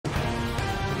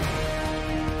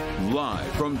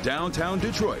Live from downtown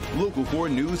Detroit, Local 4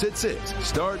 News at 6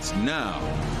 starts now.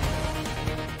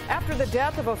 After the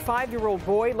death of a 5-year-old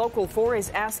boy, Local 4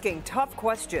 is asking tough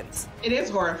questions. It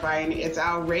is horrifying. It's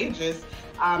outrageous.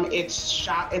 It's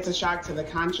a shock to the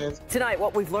conscience. Tonight,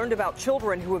 what we've learned about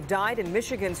children who have died in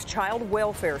Michigan's child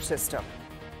welfare system.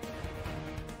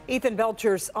 Ethan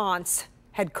Belcher's aunts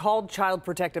had called Child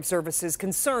Protective Services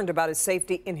concerned about his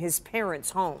safety in his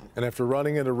parents' home. And after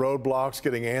running into roadblocks,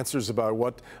 getting answers about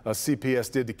what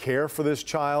CPS did to care for this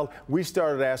child, we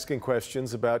started asking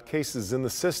questions about cases in the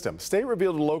system. State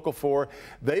revealed to Local 4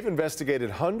 they've investigated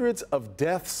hundreds of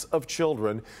deaths of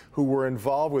children who were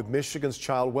involved with Michigan's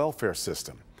child welfare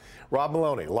system. Rod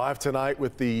Maloney live tonight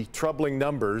with the troubling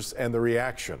numbers and the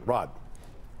reaction. Rod.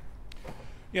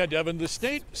 Yeah, Devin, the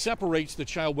state separates the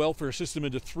child welfare system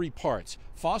into 3 parts: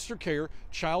 foster care,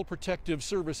 child protective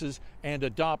services, and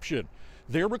adoption.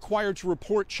 They're required to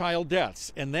report child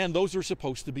deaths, and then those are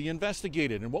supposed to be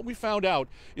investigated. And what we found out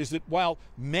is that while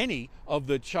many of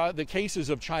the cases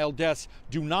of child deaths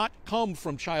do not come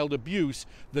from child abuse,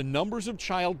 the numbers of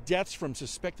child deaths from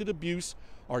suspected abuse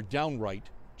are downright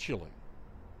chilling.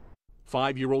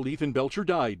 5-year-old Ethan Belcher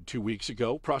died 2 weeks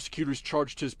ago. Prosecutors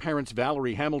charged his parents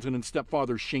Valerie Hamilton and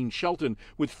stepfather Shane Shelton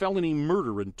with felony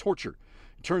murder and torture.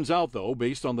 It turns out, though,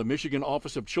 based on the Michigan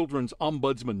Office of Children's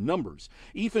Ombudsman numbers,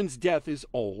 Ethan's death is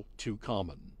all too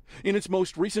common. In its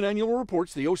most recent annual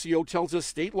reports, the OCO tells us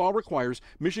state law requires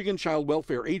Michigan child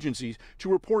welfare agencies to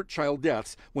report child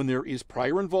deaths when there is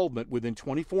prior involvement within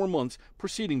 24 months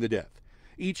preceding the death.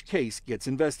 Each case gets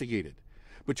investigated.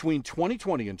 Between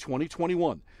 2020 and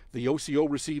 2021, the OCO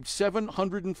received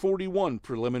 741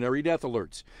 preliminary death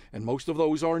alerts, and most of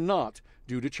those are not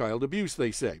due to child abuse, they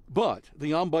say. But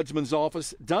the Ombudsman's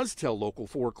office does tell Local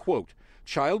 4, quote,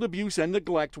 child abuse and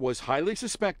neglect was highly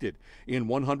suspected in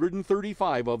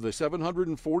 135 of the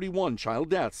 741 child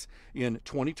deaths in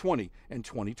 2020 and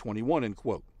 2021, end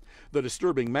quote. The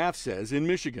disturbing math says in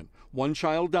Michigan, 1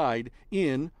 child died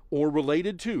in or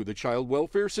related to the child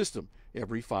welfare system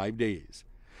every 5 days.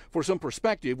 For some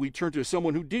perspective, we turn to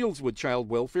someone who deals with child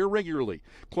welfare regularly,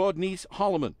 Claude-Nice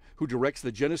Holloman, who directs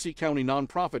the Genesee County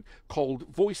nonprofit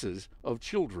called Voices of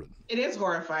Children. It is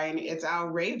horrifying. It's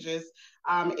outrageous.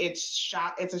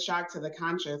 It's a shock to the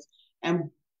conscience.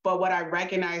 But what I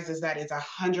recognize is that it's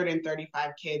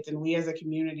 135 kids, and we as a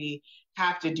community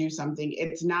have to do something.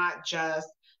 It's not just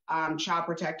Child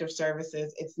Protective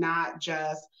Services. It's not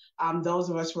just those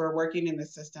of us who are working in the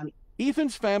system.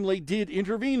 Ethan's family did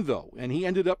intervene, though, and he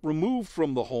ended up removed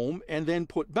from the home and then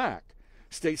put back.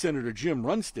 State Senator Jim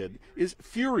Runstead is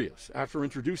furious after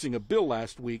introducing a bill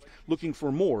last week looking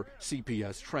for more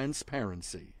CPS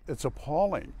transparency. It's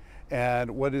appalling.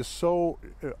 And what is so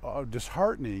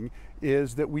disheartening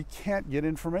is that we can't get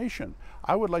information.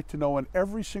 I would like to know in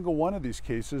every single one of these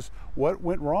cases what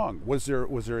went wrong. Was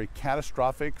there a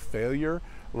catastrophic failure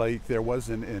like there was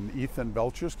in Ethan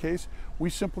Belcher's case? We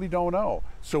simply don't know.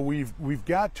 So we've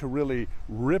got to really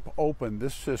rip open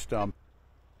this system.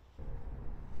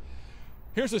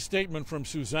 Here's a statement from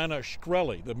Susanna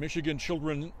Shkreli, the Michigan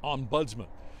Children Ombudsman.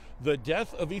 The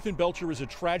death of Ethan Belcher is a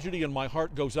tragedy, and my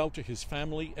heart goes out to his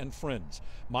family and friends.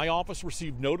 My office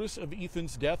received notice of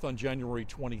Ethan's death on January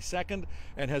 22nd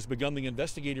and has begun the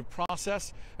investigative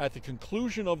process. At the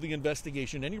conclusion of the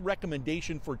investigation, any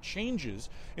recommendation for changes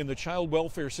in the child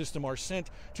welfare system are sent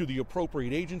to the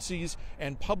appropriate agencies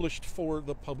and published for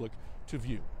the public to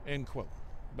view. End quote.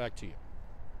 Back to you.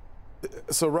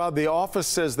 So, Rod, the office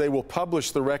says they will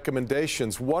publish the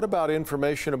recommendations. What about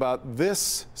information about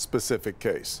this specific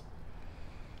case?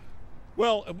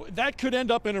 Well, that could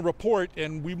end up in a report,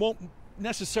 and we won't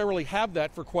necessarily have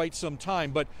that for quite some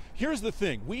time. But here's the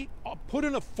thing. We put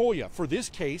in a FOIA for this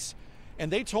case,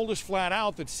 and they told us flat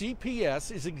out that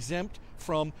CPS is exempt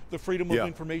from the Freedom of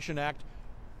Information Act.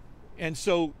 And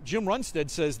so Jim Runstead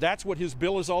says that's what his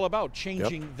bill is all about,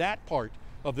 changing that part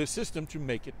of this system to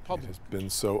make it public. It has been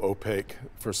so opaque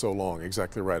for so long.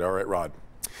 Exactly right. All right, Rod.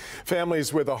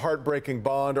 Families with a heartbreaking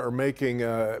bond are making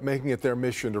it their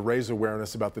mission to raise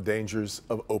awareness about the dangers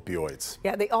of opioids.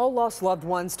 Yeah, they all lost loved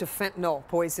ones to fentanyl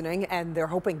poisoning, and they're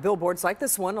hoping billboards like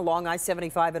this one along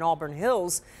I-75 in Auburn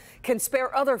Hills can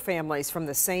spare other families from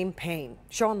the same pain.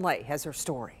 Sean Lay has her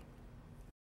story.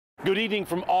 Good evening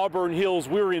from Auburn Hills.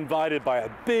 We were invited by a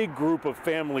big group of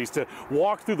families to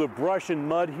walk through the brush and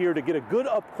mud here to get a good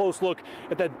up-close look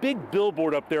at that big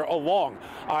billboard up there along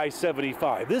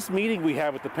I-75. This meeting we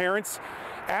have with the parents,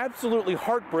 absolutely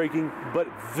heartbreaking, but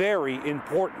very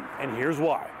important, and here's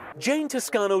why. Jane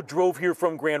Toscano drove here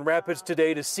from Grand Rapids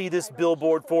today to see this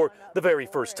billboard for the very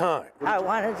first time. I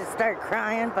wanted to start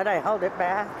crying, but I held it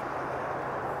back.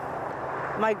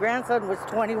 My grandson was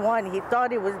 21. He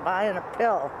thought he was buying a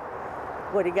pill.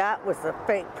 What he got was a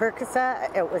fake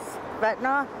Percocet. It was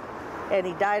fentanyl, and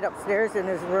he died upstairs in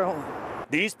his room.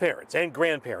 These parents and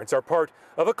grandparents are part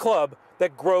of a club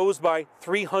that grows by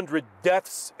 300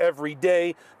 deaths every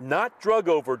day, not drug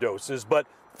overdoses, but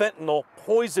fentanyl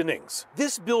poisonings.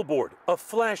 This billboard, a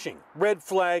flashing red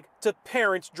flag to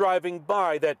parents driving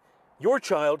by that your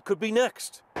child could be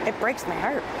next. It breaks my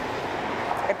heart.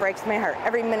 It breaks my heart.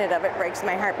 Every minute of it breaks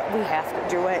my heart, but we have to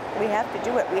do it. We have to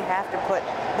do it. We have to put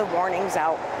the warnings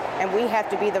out, and we have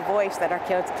to be the voice that our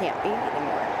kids can't be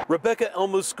anymore. Rebecca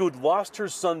Elmuskud lost her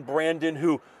son Brandon,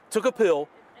 who took a pill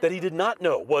that he did not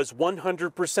know was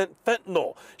 100%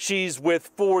 fentanyl. She's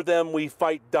with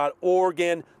ForThemWeFight.org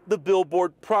and the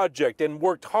Billboard Project and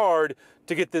worked hard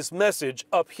to get this message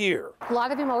up here. A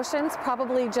lot of emotions,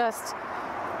 probably just,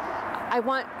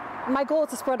 my goal is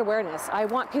to spread awareness. I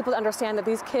want people to understand that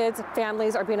these kids,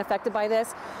 families are being affected by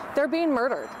this. They're being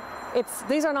murdered.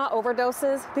 These are not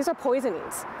overdoses, these are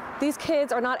poisonings. These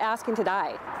kids are not asking to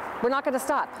die. We're not going to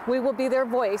stop. We will be their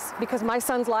voice because my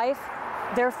son's life,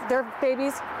 their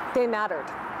babies, they mattered.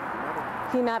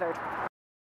 He mattered.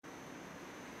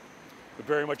 We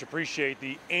very much appreciate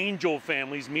the Angel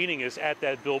families meeting us at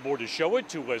that billboard to show it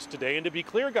to us today. And to be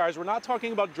clear, guys, we're not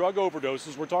talking about drug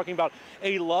overdoses. We're talking about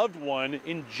a loved one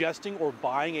ingesting or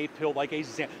buying a pill like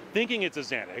thinking it's a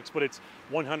Xanax, but it's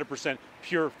 100%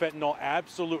 pure fentanyl,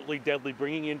 absolutely deadly,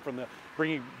 being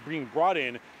brought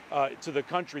in to the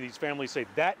country. These families say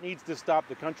that needs to stop.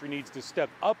 The country needs to step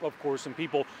up, of course, and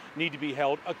people need to be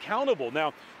held accountable.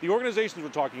 Now, the organizations we're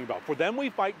talking about,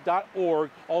 ForThemWeFight.org,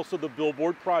 also the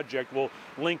Billboard Project, will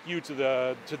link you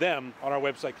to them on our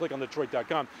website. Click on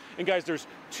Detroit.com. And guys, there's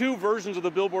 2 versions of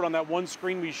the billboard. On that one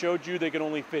screen we showed you, they can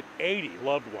only fit 80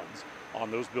 loved ones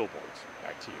on those billboards.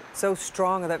 Back to you. So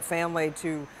strong of that family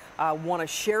to want to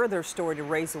share their story to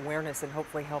raise awareness and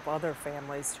hopefully help other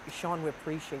families. Sean, we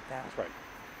appreciate that. That's right.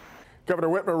 Governor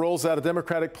Whitmer rolls out a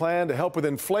Democratic plan to help with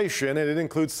inflation, and it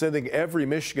includes sending every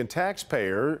Michigan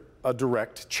taxpayer a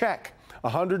direct check.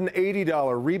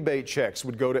 $180 rebate checks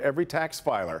would go to every tax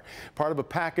filer, part of a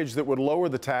package that would lower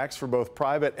the tax for both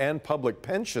private and public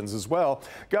pensions as well.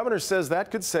 Governor says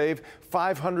that could save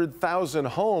 500,000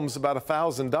 homes about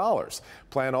 $1,000.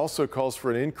 Plan also calls for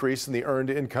an increase in the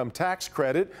earned income tax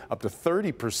credit up to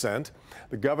 30%.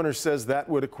 The governor says that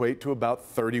would equate to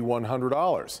about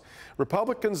 $3,100.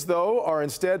 Republicans, though, are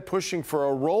instead pushing for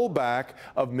a rollback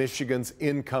of Michigan's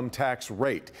income tax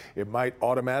rate. It might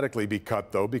automatically be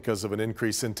cut, though, because of an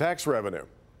increase in tax revenue.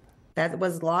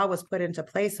 Law was put into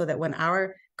place so that when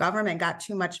our government got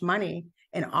too much money,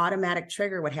 an automatic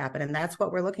trigger would happen. And that's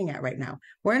what we're looking at right now.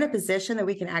 We're in a position that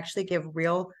we can actually give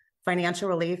real financial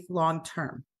relief long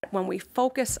term. When we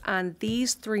focus on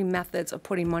these 3 methods of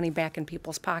putting money back in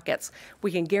people's pockets,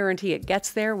 we can guarantee it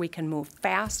gets there, we can move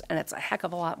fast, and it's a heck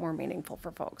of a lot more meaningful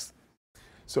for folks.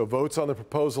 So votes on the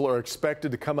proposal are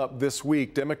expected to come up this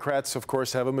week. Democrats, of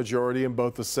course, have a majority in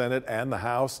both the Senate and the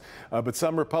House, but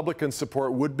some Republican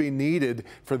support would be needed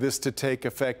for this to take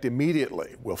effect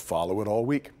immediately. We'll follow it all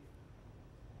week.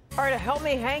 All right, a Help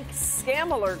Me Hank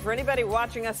scam alert for anybody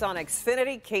watching us on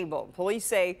Xfinity Cable. Police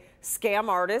say scam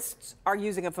artists are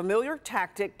using a familiar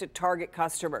tactic to target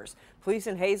customers. Police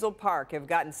in Hazel Park have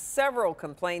gotten several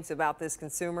complaints about this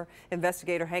consumer.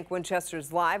 Investigator Hank Winchester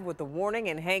is live with the warning.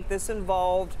 And Hank, this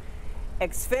involved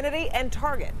Xfinity and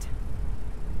Target.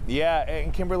 Yeah,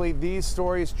 and Kimberly, these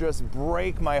stories just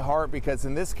break my heart because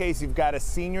in this case, you've got a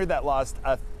senior that lost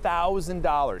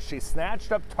 $1,000. She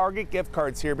snatched up Target gift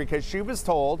cards here because she was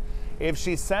told if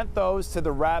she sent those to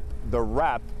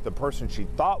the person she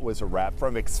thought was a rep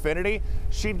from Xfinity,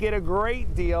 she'd get a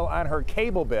great deal on her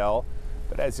cable bill.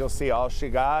 But as you'll see, all she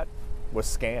got was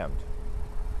scammed.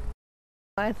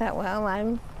 I thought, well,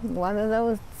 I'm one of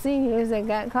those seniors that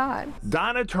got caught.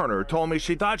 Donna Turner told me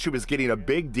she thought she was getting a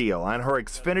big deal on her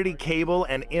Xfinity cable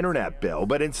and internet bill,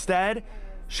 but instead,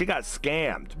 she got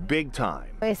scammed big time.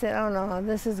 I said, oh no,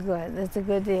 this is good. It's a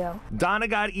good deal. Donna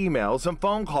got emails and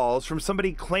phone calls from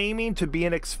somebody claiming to be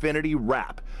an Xfinity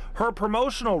rep. Her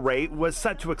promotional rate was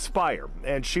set to expire,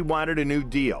 and she wanted a new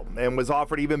deal and was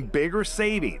offered even bigger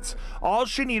savings. All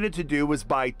she needed to do was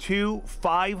buy 2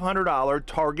 $500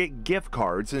 Target gift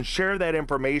cards and share that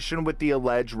information with the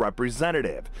alleged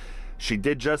representative. She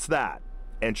did just that,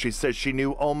 and she says she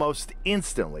knew almost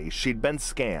instantly she'd been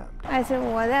scammed. I said,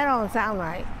 well, that don't sound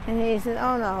right. And he said,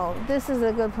 oh no, this is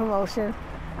a good promotion.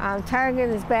 Target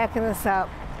is backing us up.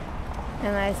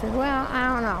 And I said, well, I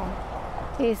don't know.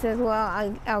 He said,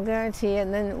 well, I'll guarantee it,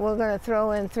 and then we're going to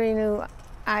throw in 3 new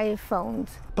iPhones.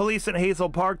 Police in Hazel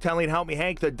Park telling Help Me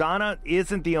Hank that Donna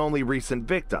isn't the only recent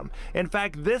victim. In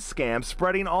fact, this scam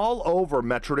spreading all over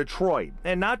Metro Detroit,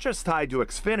 and not just tied to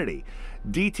Xfinity.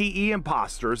 DTE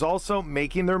imposters also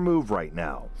making their move right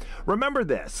now. Remember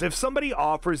this, if somebody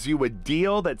offers you a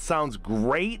deal that sounds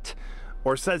great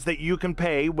or says that you can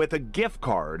pay with a gift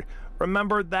card,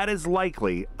 remember that is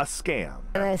likely a scam.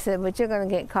 And I said, but you're going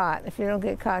to get caught. If you don't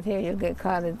get caught here, you'll get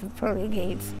caught at the pearly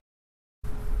gates.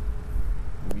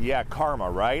 Yeah,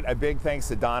 karma, right? A big thanks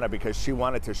to Donna because she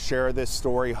wanted to share this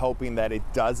story, hoping that it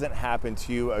doesn't happen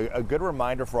to you. A good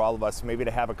reminder for all of us, maybe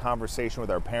to have a conversation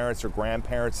with our parents or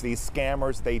grandparents. These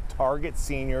scammers, they target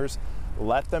seniors.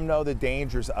 Let them know the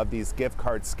dangers of these gift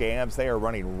card scams. They are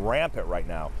running rampant right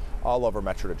now all over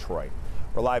Metro Detroit.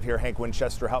 We're live here. Hank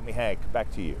Winchester, Help Me Hank,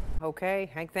 back to you. Okay,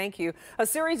 Hank, thank you. A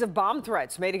series of bomb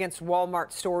threats made against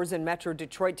Walmart stores in Metro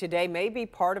Detroit today may be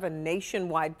part of a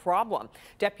nationwide problem.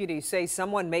 Deputies say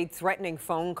someone made threatening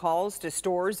phone calls to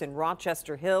stores in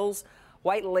Rochester Hills,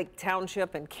 White Lake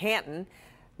Township, and Canton.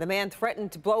 The man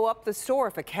threatened to blow up the store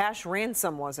if a cash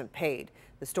ransom wasn't paid.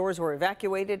 The stores were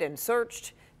evacuated and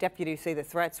searched. Deputies say the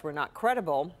threats were not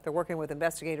credible. They're working with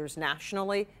investigators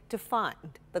nationally to find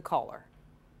the caller.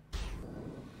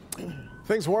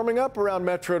 Things warming up around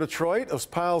Metro Detroit. Those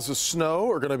piles of snow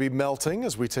are going to be melting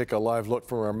as we take a live look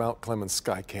from our Mount Clemens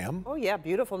Skycam. Oh yeah,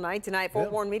 beautiful night tonight.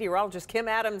 Fort Warren meteorologist Kim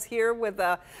Adams here with,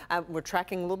 we're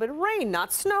tracking a little bit of rain,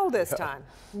 not snow this time.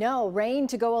 No, rain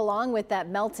to go along with that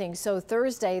melting. So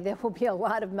Thursday, there will be a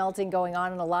lot of melting going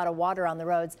on and a lot of water on the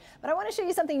roads. But I want to show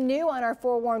you something new on our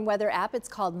Fort Warren weather app. It's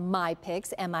called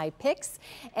MyPics, M-I-Pics.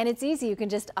 And it's easy. You can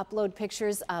just upload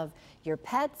pictures of your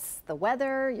pets, the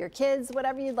weather, your kids,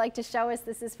 whatever you'd like to show us.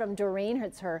 This is from Doreen.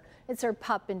 It's her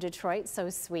pup in Detroit. So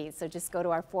sweet. So just go to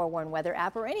our Fort Warren weather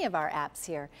app or any of our apps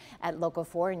here at Local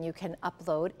 4 and you can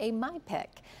upload a MyPic.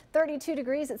 32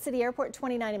 degrees at City Airport,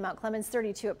 29 in Mount Clemens,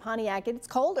 32 at Pontiac. It's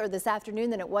colder this afternoon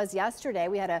than it was yesterday.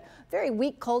 We had a very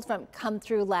weak cold front come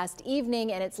through last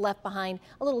evening and it's left behind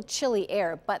a little chilly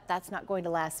air, but that's not going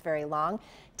to last very long.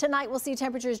 Tonight we'll see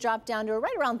temperatures drop down to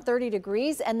right around 30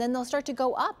 degrees and then they'll start to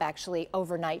go up actually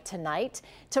overnight tonight.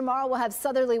 Tomorrow we'll have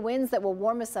southerly winds that will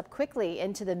warm us up quickly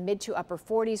into the mid to upper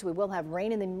 40s. We will have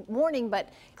rain in the morning but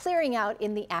clearing out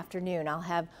in the afternoon. I'll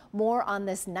have more on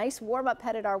this nice warm up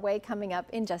headed our way coming up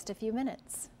in just a few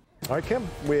minutes. All right, Kim,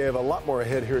 we have a lot more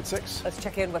ahead here at 6. Let's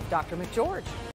check in with Dr. McGeorge.